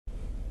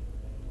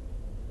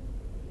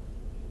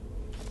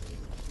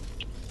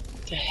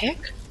The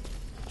heck?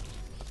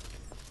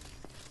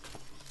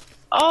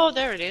 Oh,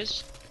 there it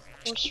is.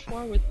 Force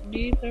 4 with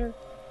neither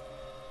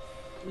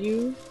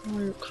you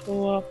nor your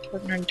co-op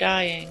partner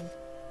dying.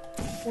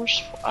 Force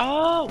 4.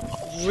 Oh,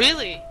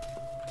 really?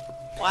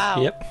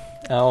 Wow. Yep.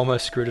 I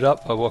almost screwed it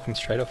up by walking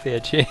straight off the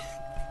edge here.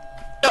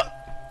 Oh,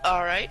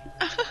 alright.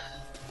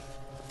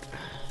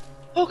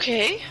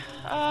 Okay.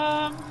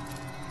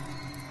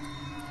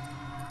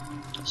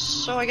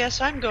 So I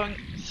guess I'm going...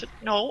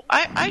 No,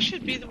 I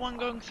should be the one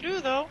going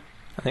through, though.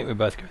 I think we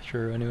both go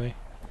through anyway.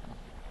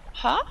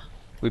 Huh?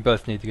 We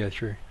both need to go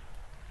through.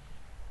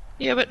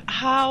 Yeah, but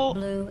how...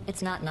 Blue,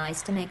 it's not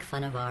nice to make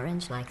fun of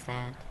Orange like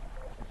that.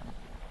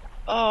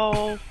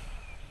 Oh...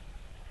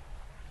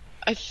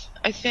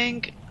 I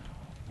think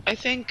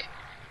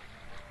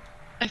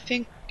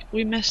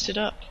we messed it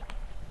up.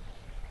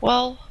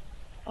 Well,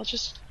 I'll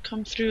just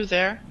come through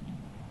there.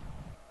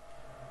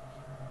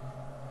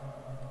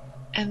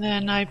 And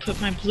then I put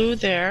my blue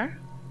there.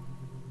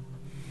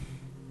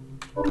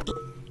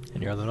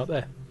 And your other not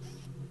there.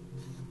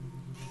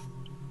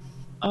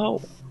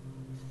 Oh.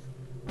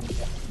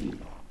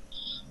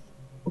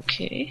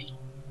 Okay.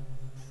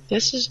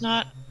 This is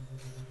not...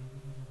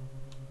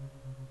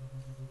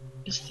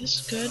 Is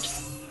this good?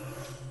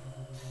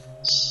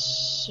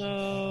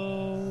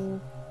 So...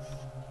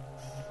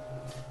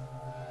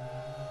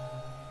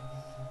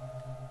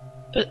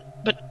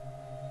 But...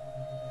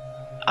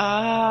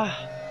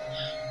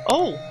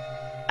 Oh!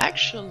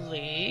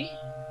 Actually...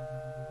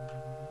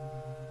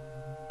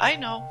 I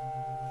know.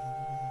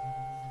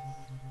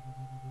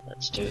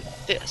 Let's do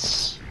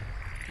this.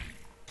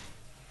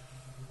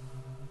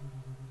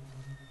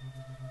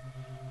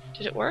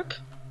 Did it work?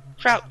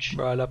 Crouch.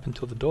 Right up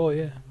until the door,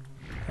 yeah.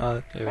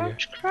 Oh, there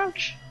Crouch, we go.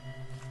 crouch.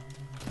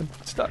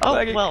 Start Oh,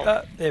 lagging.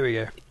 well. There we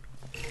go.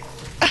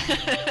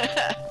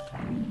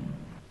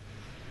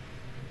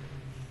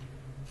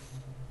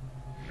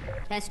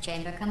 Test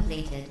chamber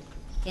completed.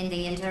 In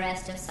the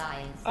interest of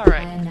science.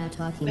 Alright. I am now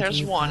talking There's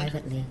to you one.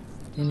 privately.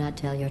 Do not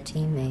tell your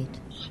teammate.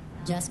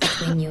 Just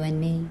between you and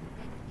me,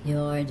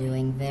 you're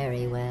doing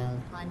very well.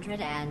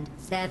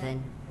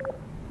 107.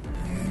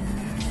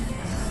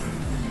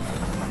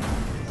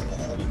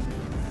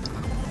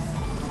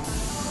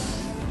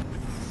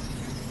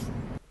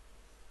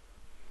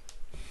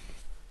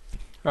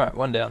 Alright,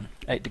 1 down.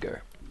 8 to go.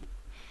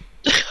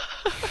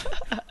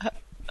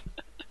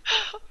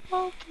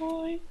 Oh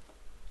boy.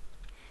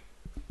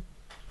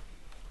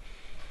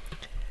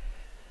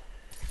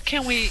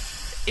 Can we,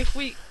 if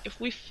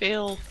we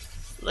fail,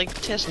 like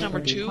test number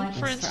 2,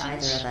 for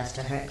instance,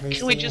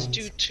 can we just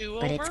do 2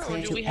 but over, it's or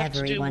clear do to we have to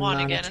do everyone 1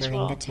 again as monitoring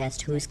well? the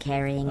test who's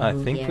carrying I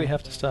who think here. we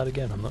have to start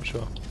again, I'm not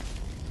sure.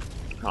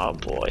 Oh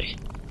boy.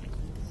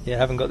 Yeah, I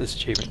haven't got this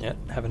achievement yet.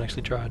 Haven't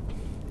actually tried.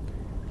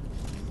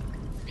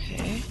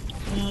 Okay.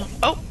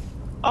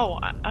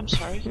 I'm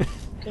sorry.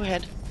 Go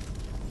ahead.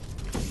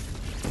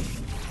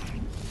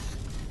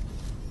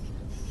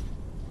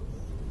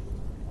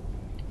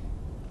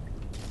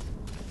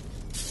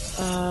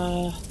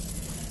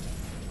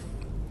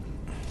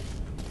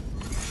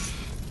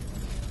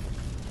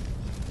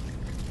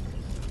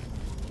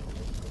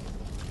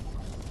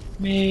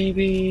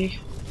 Maybe...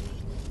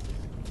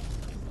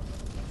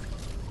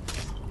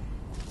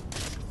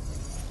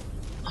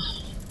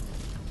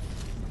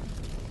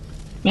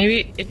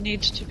 Maybe it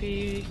needs to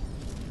be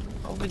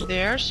over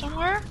there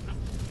somewhere?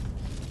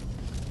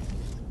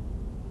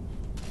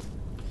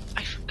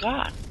 I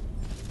forgot.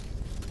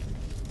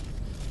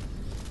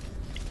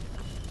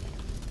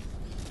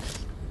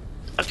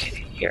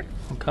 Okay, here.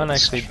 We can't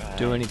Let's actually try.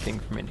 do anything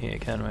from in here,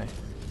 can we?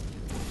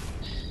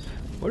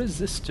 What does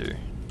this do?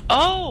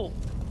 Oh!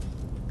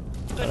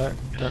 I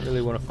don't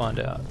really want to find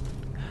out.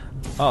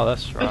 Oh,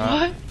 that's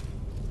right. What?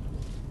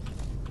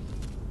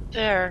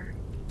 There.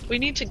 We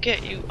need to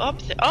get you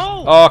up there.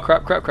 Oh! Oh,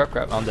 crap,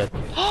 I'm dead.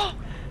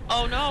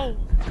 Oh no!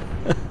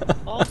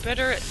 Oh,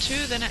 better at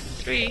 2 than at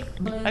 3.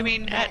 Blue, I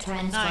mean, that at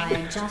transpired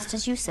 9. just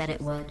as you said it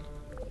would.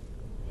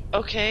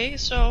 Okay,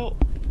 so,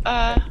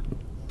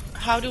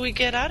 how do we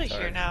get out of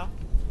here now?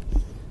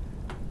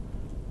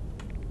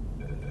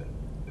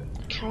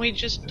 Can we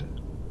just...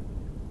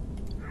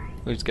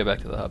 We'll just go back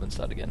to the hub and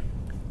start again.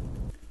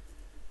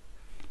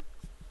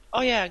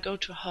 Oh yeah, go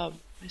to hub.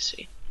 I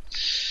see.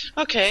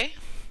 Okay.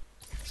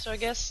 So I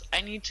guess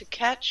I need to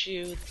catch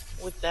you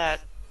with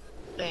that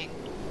thing.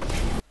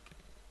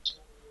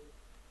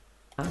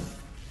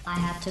 I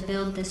have to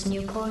build this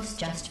new course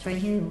just for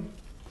you.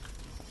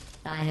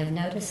 I have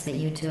noticed that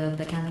you two have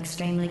become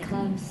extremely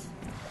close.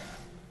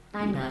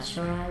 I'm not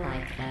sure I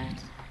like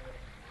that.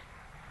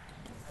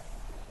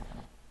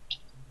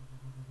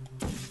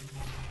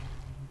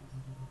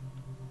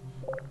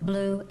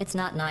 Blue, it's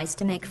not nice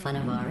to make fun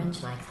of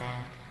Orange like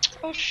that.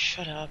 Oh,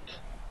 shut up.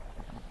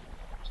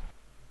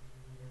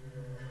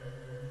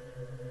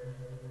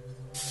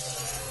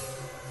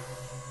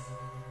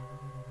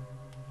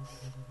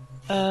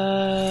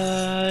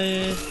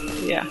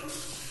 Yeah.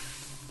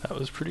 That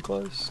was pretty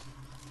close.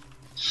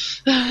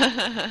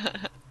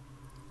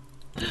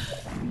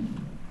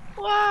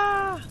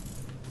 Wow!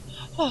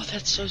 Oh,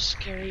 that's so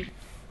scary.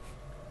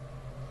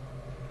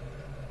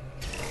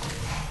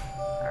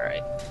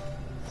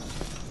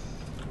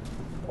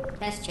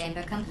 Test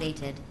chamber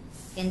completed.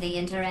 In the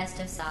interest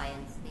of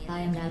science,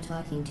 I am now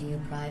talking to you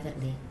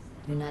privately.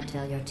 Do not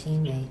tell your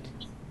teammate.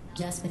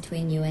 Just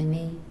between you and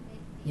me,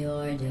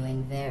 you're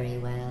doing very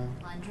well.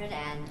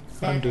 107.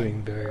 I'm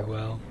doing very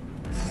well.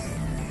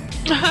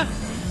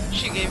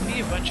 She gave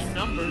me a bunch of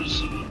numbers.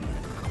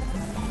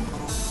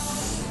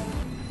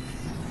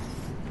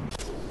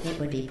 It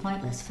would be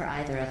pointless for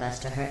either of us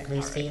to hurt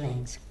Blue's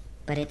feelings.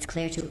 But it's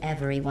clear to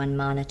everyone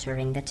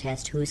monitoring the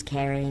test who's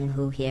carrying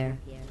who here.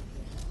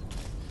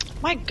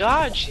 My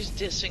god, she's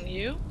dissing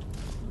you.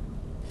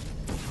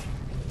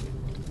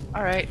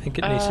 Alright. I think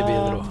it needs to be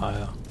a little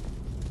higher.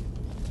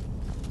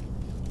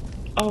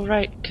 Oh,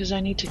 right, because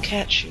I need to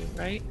catch you,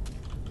 right?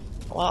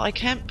 Well, I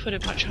can't put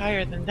it much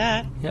higher than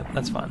that. Yep,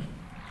 that's fine.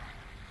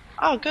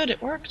 Oh, good,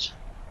 it worked.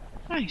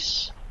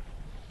 Nice.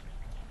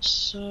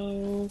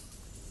 So...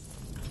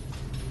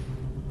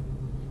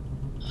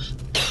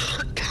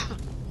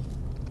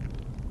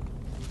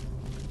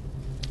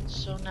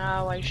 So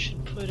now I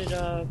should put it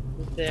up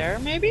there,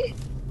 maybe?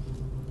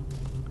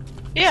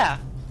 Yeah.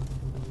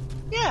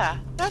 Yeah,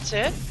 that's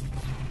it.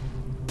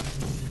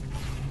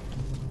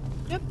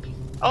 Yep.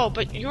 Oh,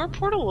 but your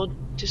portal will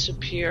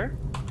disappear.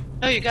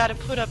 No, you gotta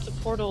put up the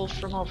portal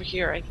from over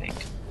here, I think.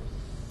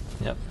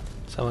 Yep.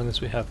 So long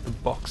as we have the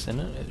box in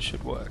it, it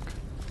should work.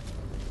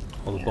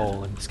 Or the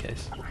bowl in this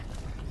case.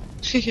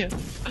 Yeah.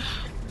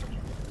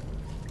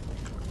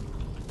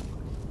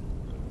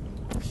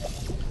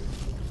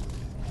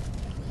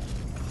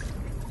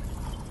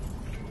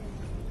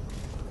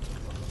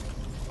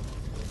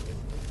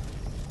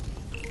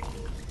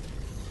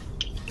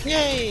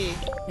 Yay!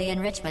 The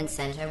Enrichment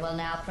Center will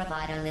now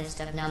provide a list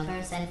of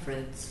numbers and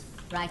fruits.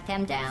 Write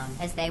them down,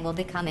 as they will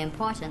become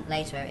important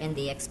later in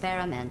the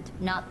experiment.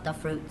 Not the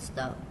fruits,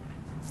 though.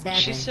 7,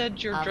 She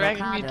said you're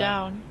dragging me avocado.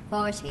 down.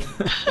 40.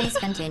 Please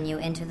continue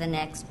into the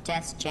next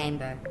test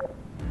chamber.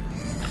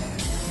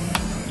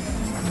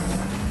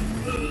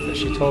 But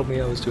she told me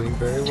I was doing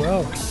very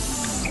well.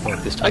 Well,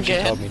 this time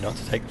Again? she told me not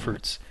to take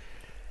fruits.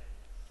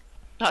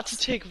 Not to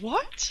take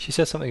what? She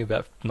said something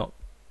about not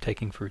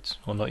taking fruits,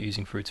 or not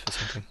using fruits for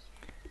something.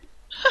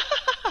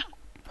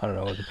 I don't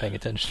know, I wasn't paying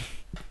attention.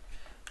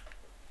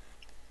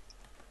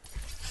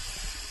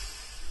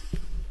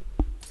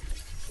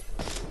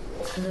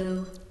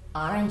 Blue,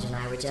 Orange and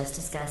I were just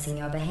discussing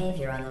your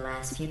behavior on the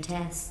last few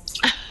tests.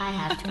 I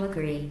have to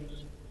agree.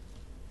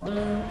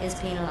 Blue is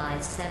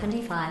penalized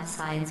 75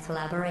 science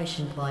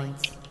collaboration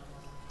points.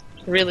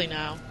 Really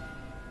now?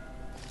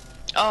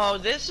 Oh,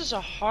 this is a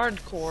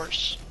hard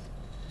course.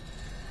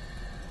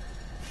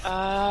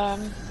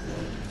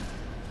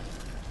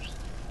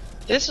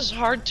 This is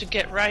hard to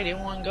get right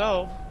in one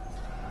go.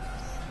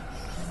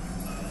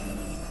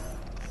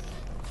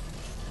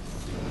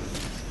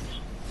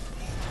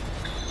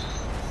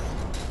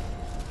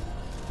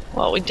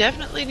 Well, we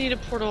definitely need a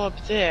portal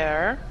up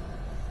there.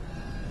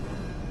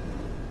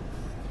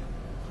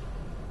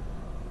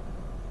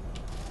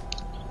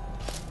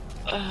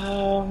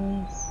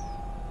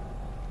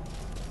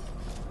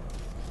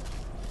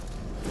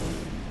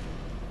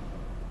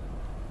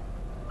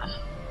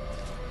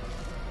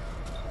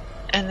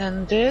 And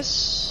then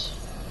this.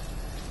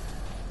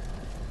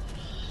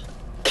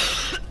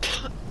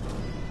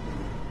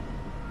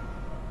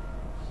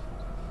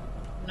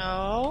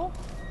 No.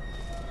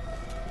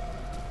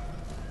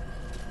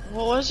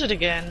 What was it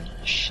again?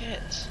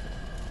 Shit.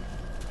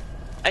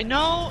 I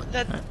know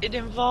that it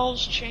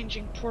involves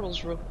changing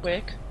portals real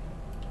quick.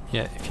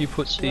 Yeah, if you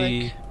put So,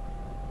 the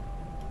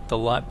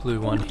light blue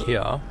one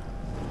here,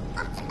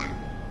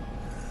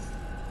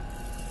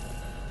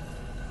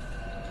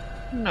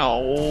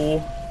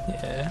 No.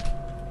 yeah,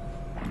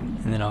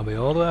 and then I'll be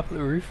all the way up at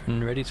the roof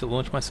and ready to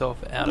launch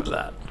myself out of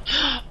that.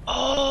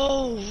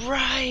 Oh,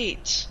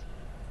 right.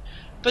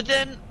 But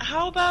then,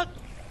 how about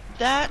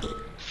that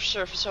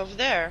surface over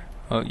there?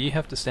 Well, you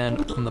have to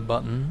stand on the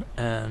button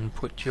and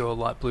put your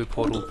light blue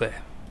portal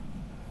there.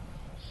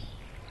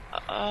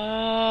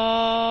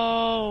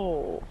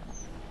 Oh.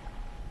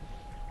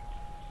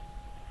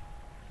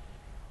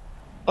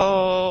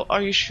 Oh,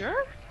 are you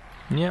sure?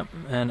 Yep,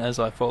 and as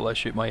I fall I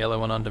shoot my yellow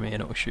one under me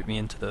and it will shoot me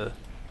into the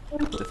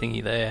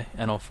thingy there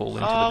and I'll fall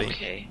into the beam.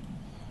 Okay.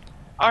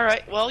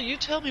 Alright, well, you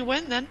tell me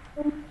when then.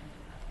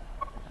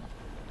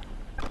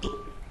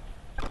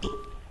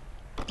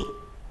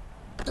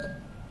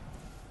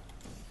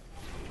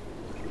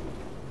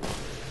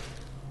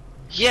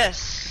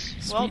 Yes!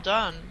 Well Sweet.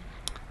 done.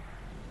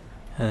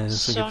 And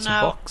this will So give us a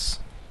now- box.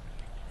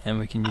 And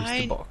we can use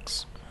the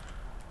box.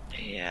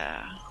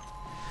 Yeah.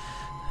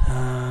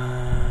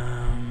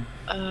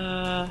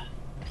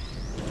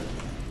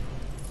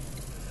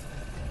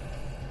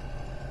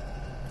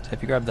 So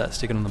if you grab that,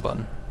 stick it on the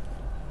button.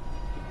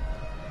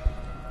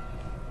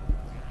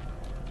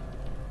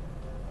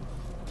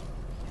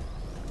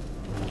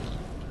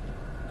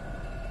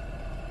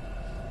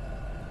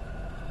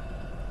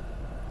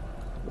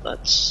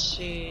 Let's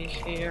see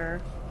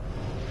here.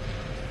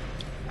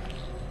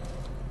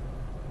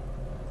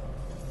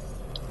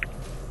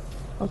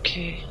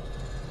 Okay.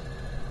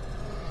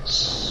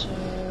 So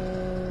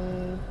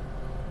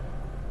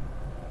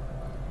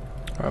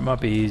Or it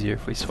might be easier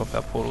if we swap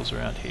our portals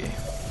around here.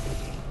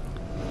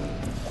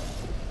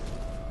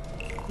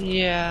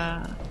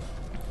 Yeah.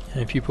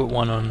 And if you put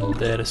one on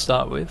there to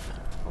start with.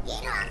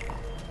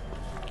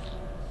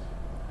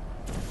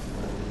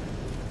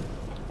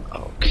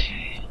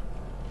 Okay.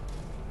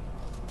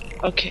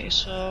 Okay,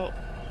 so...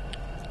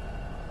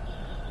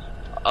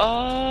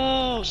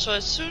 Oh, so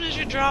as soon as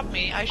you drop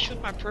me, I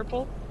shoot my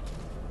purple?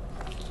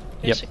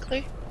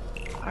 Basically?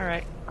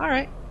 Yep.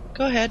 Alright.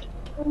 Go ahead.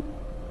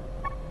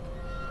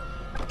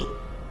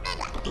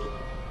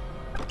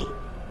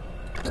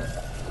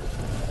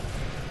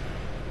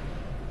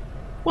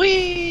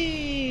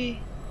 Whee!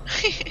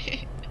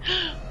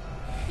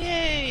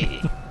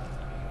 Yay!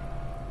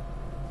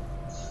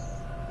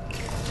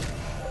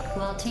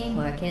 While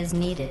teamwork is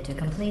needed to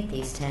complete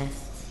these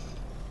tests,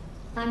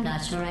 I'm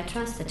not sure I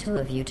trust the two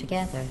of you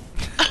together.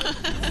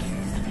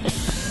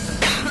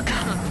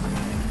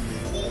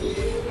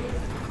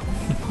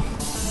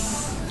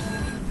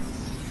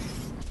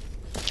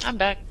 I'm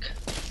back.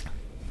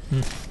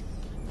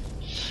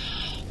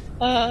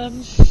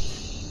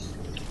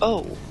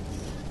 Oh.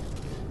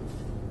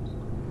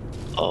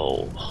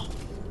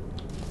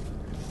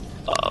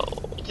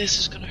 This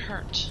is gonna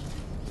hurt.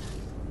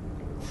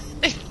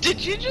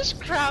 Did you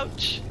just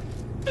crouch?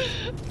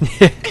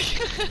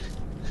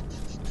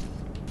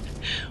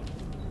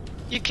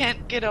 You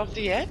can't get off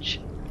the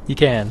edge? You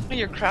can.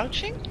 You're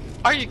crouching?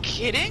 Are you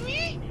kidding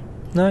me?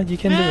 No, you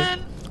can Man,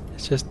 do it.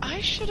 It's just... I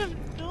should have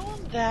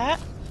known that.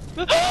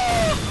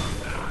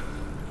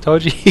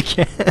 Told you you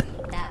can.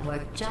 That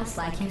worked just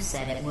like you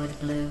said it would,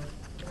 Blue.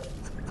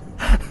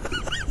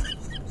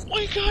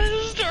 We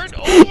gotta start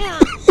over.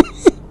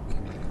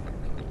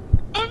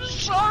 I'm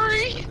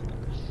sorry,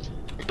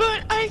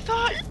 but I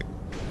thought...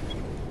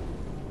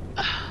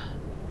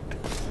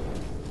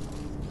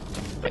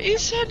 But you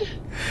said...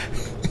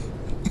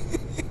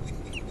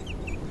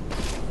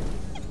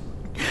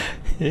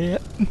 Yeah.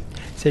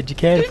 Said you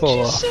can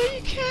fall off. Did you say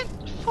you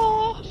can't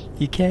fall off?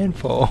 You can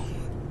fall.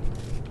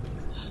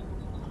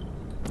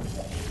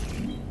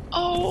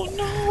 Oh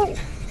no!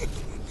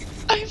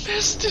 I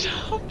messed it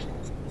up.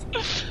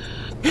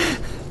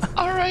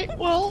 Alright,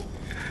 well,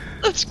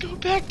 let's go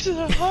back to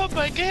the hub,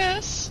 I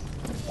guess.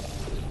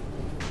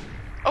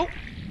 Oh.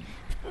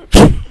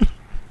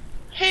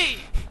 Hey!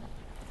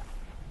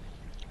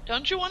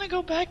 Don't you want to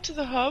go back to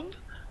the hub?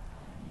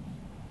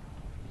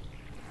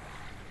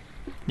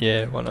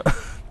 Yeah, why not?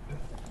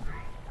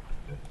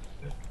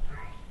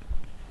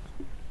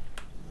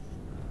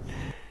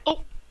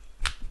 Oh.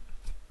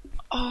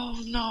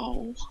 Oh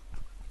no.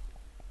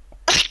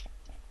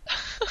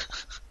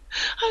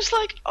 I was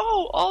like,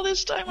 oh, all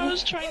this time I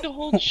was trying to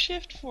hold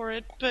shift for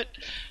it, but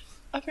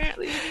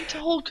apparently you need to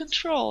hold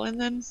control, and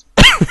then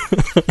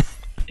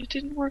it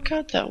didn't work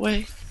out that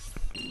way.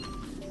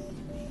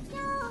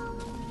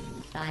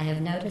 I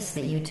have noticed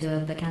that you two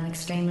have become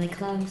extremely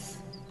close.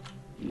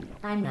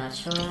 I'm not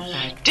sure I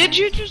like Did that.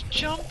 you just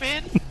jump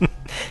in?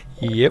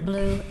 Yep.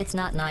 Blue, it's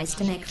not nice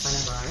to make fun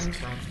of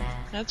Orange like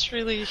that. That's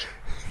really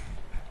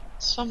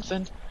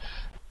something.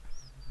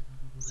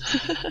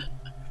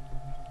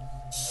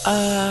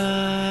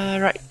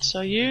 Right,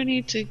 so you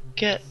need to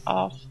get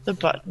off the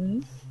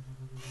button.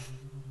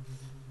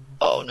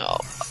 Oh no.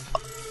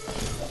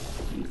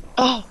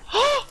 Oh!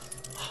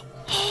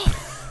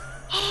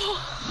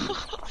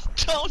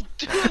 Don't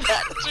do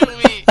that to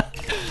me!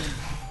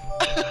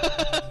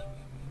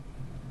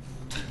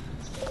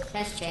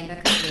 Test chamber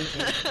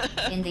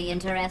completed. In the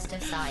interest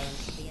of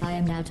science, I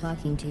am now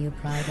talking to you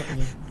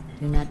privately.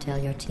 Do not tell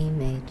your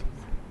teammate.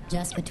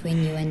 Just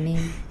between you and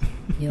me,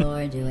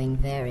 you're doing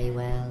very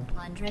well.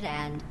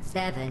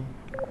 107.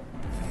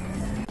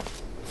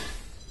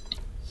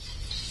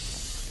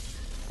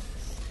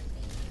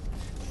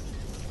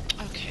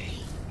 Okay.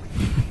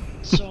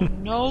 So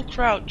no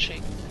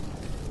crouching.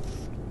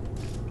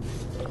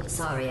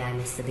 Sorry I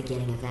missed the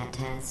beginning of that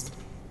test.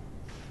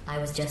 I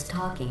was just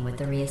talking with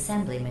the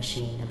reassembly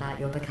machine about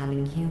your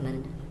becoming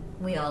human.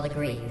 We all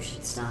agree you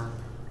should stop.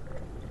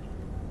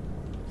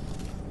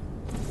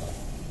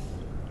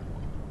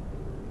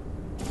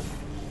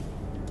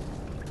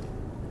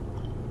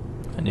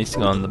 It needs to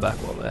go on the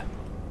back wall there.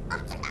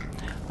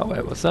 Oh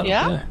wait, what's that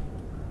Yeah? up there?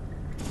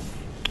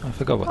 I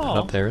forgot what that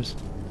Oh. up there is.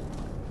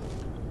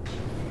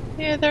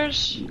 Yeah,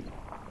 there's...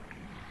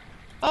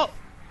 Oh.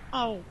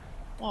 Oh.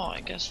 Well,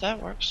 I guess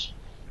that works.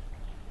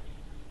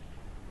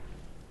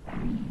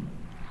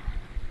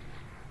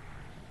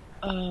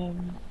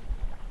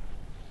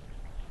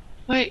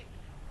 Wait.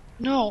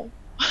 No.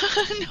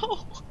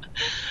 No.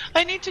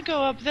 I need to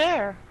go up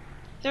there.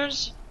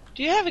 There's...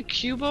 Do you have a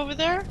cube over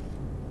there?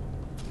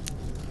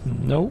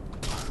 Nope.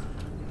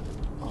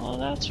 Oh,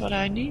 that's what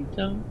I need,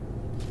 though.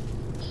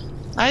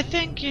 I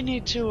think you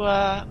need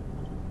to,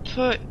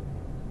 put...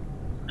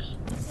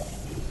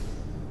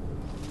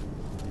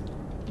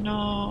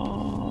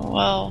 No,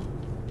 well...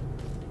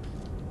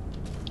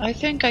 I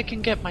think I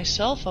can get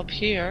myself up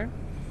here,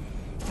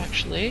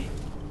 actually.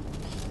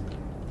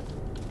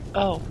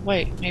 Oh,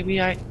 wait,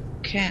 maybe I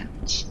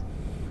can't.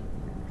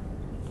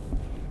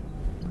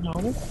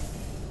 No?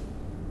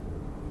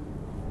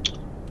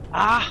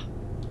 Ah!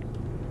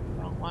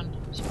 Wrong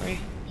one. Sorry.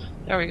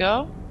 There we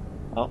go.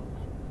 Oh.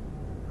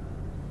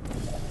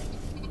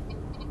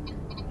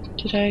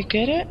 Did I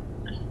get it?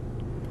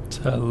 It's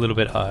a little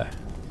bit high.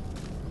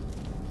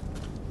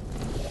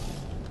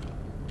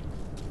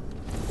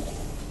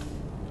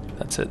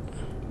 That's it.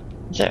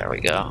 There we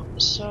go.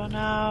 So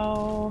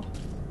now...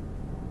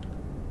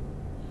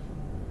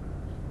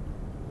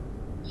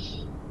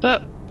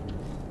 But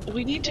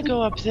we need to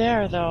go up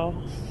there, though.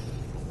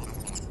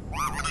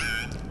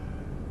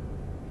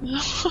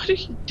 What are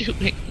you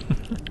doing?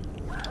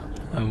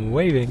 I'm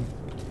waving.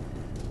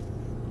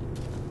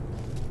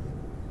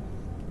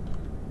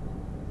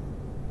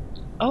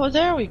 Oh,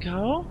 there we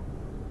go.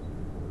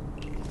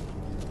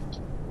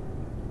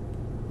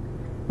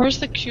 Where's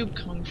the cube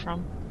coming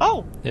from?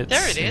 Oh, It's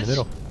there it in is. the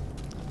middle.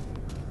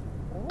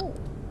 Oh.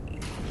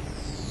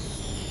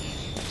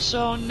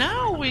 So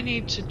now we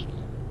need to...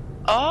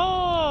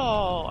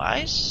 Oh,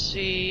 I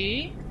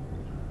see.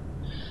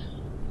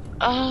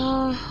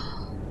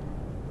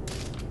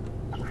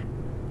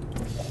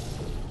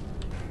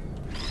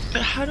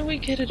 But how do we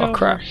get it over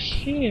crap.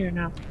 here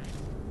now?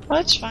 Oh,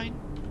 that's fine.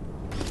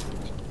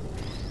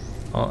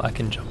 Oh, I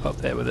can jump up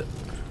there with it.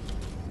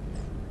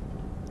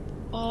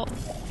 Well,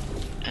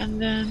 and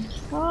then...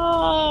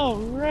 Oh,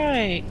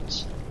 right.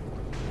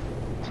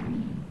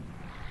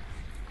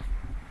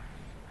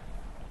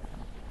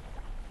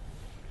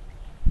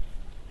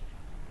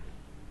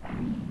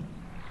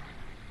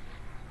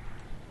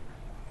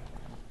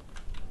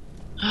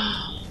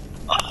 Oh,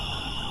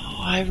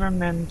 I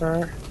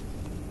remember.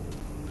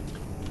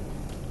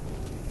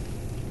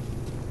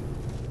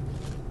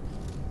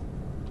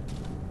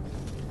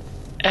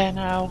 And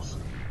now,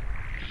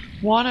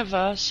 one of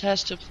us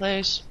has to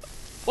place...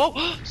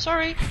 Whoa!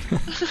 Sorry!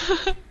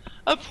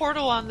 A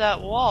portal on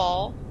that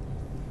wall.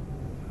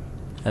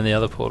 And the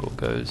other portal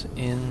goes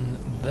in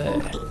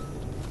there.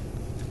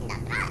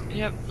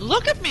 Yep.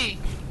 Look at me!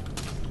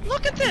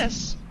 Look at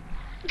this!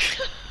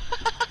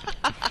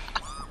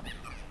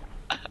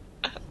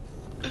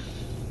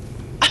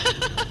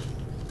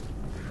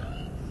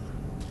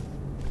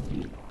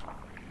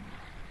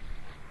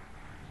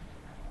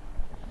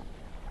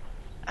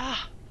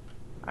 Ah!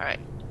 Alright.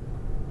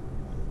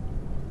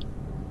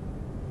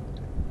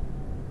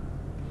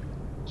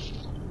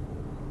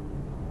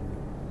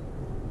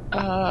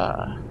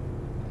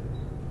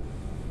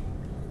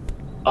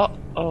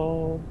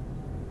 Uh-oh.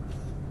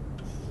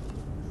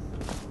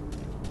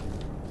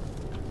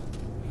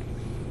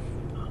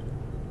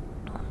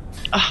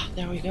 Ah,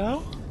 there we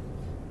go.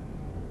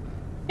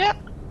 Yep.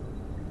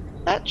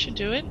 That should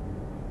do it.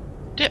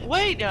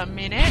 Wait a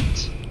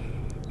minute.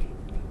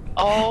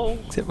 Oh,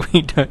 Except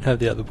we don't have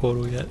the other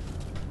portal yet.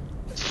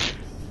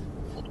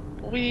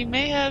 we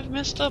may have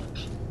messed up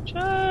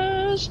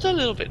just a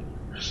little bit.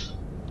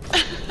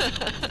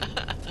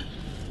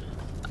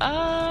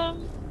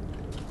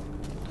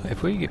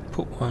 If we could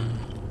put one...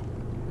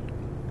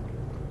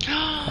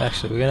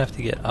 Actually, we're gonna have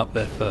to get up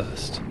there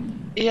first.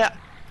 Yeah.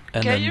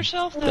 And Get then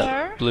yourself there.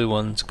 that blue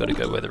one's got to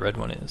go where the red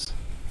one is.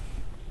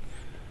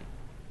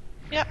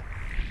 Yep.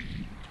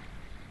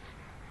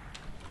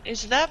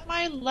 Is that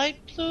my light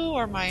blue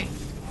or my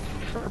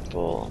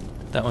purple?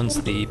 That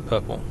one's the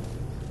purple.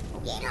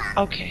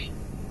 Okay.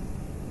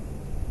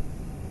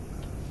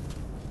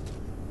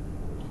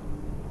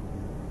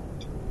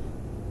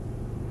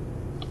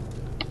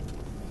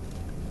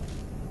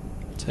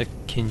 So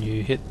can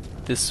you hit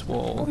this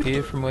wall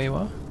here from where you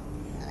are?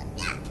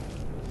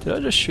 Did I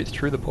just shoot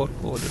through the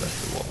portal or did I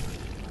hit the wall?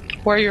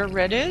 Where your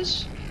red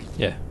is?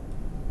 Yeah,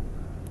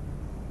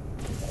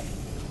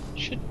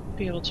 Should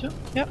be able to.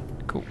 Yep.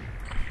 cool.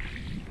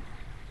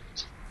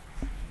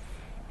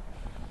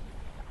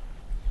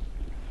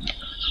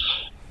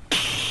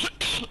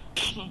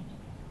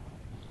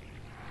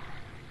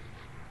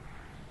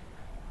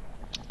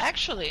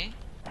 Actually,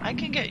 I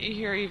can get you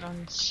here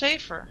even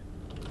safer.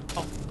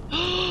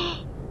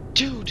 Oh.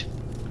 Dude!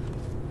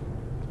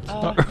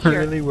 Not Here.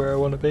 really where I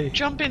want to be.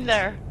 Jump in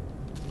there.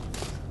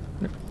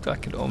 I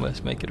could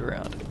almost make it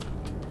around.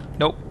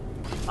 Nope,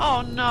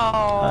 Oh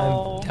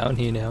no! I'm down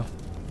here now.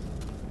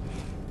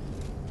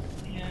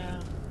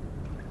 Yeah.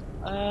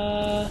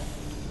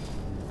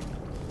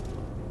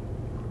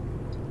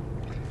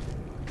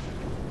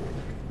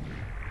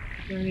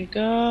 Here we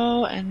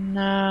go, and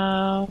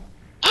now...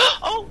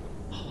 Oh!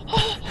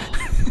 Oh!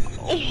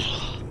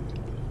 Oh!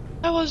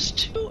 That was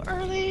too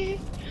early!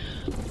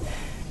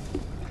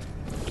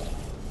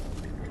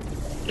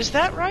 Is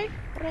that right?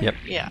 Yep.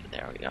 Yeah,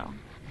 there we go.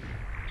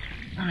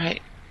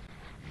 Alright.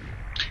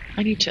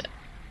 I need to...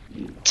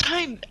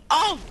 time...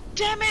 Oh,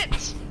 damn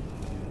it!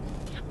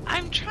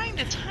 I'm trying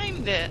to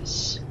time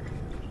this.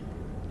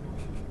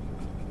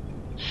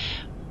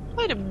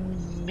 Wait a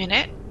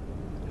minute.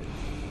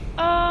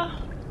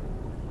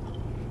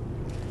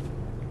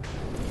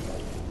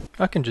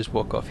 I can just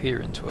walk off here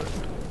into it.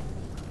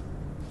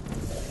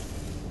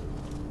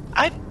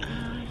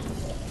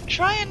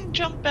 Try and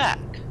jump back.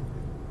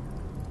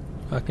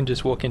 I can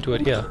just walk into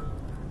it here.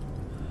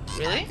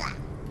 Really?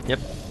 Yep.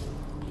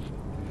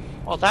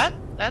 Well,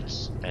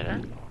 that's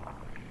better.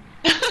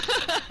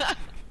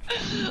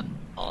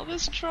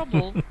 this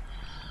trouble.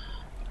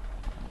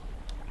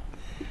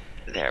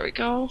 There we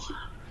go.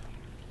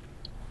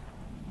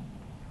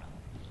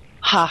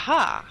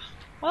 Haha.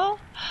 Well,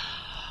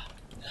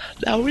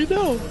 now we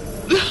know.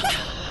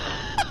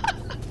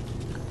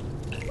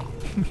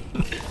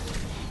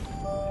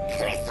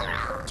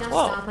 Just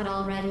Whoa. stop it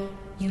already.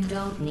 You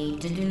don't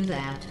need to do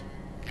that.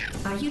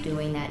 Are you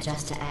doing that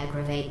just to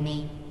aggravate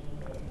me?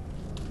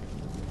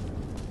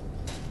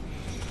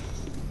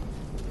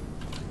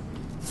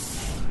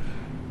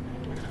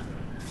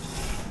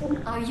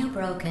 Are you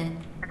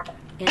broken?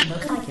 It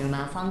looks like you're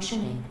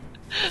malfunctioning.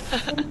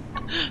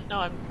 No,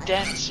 I'm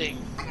dancing.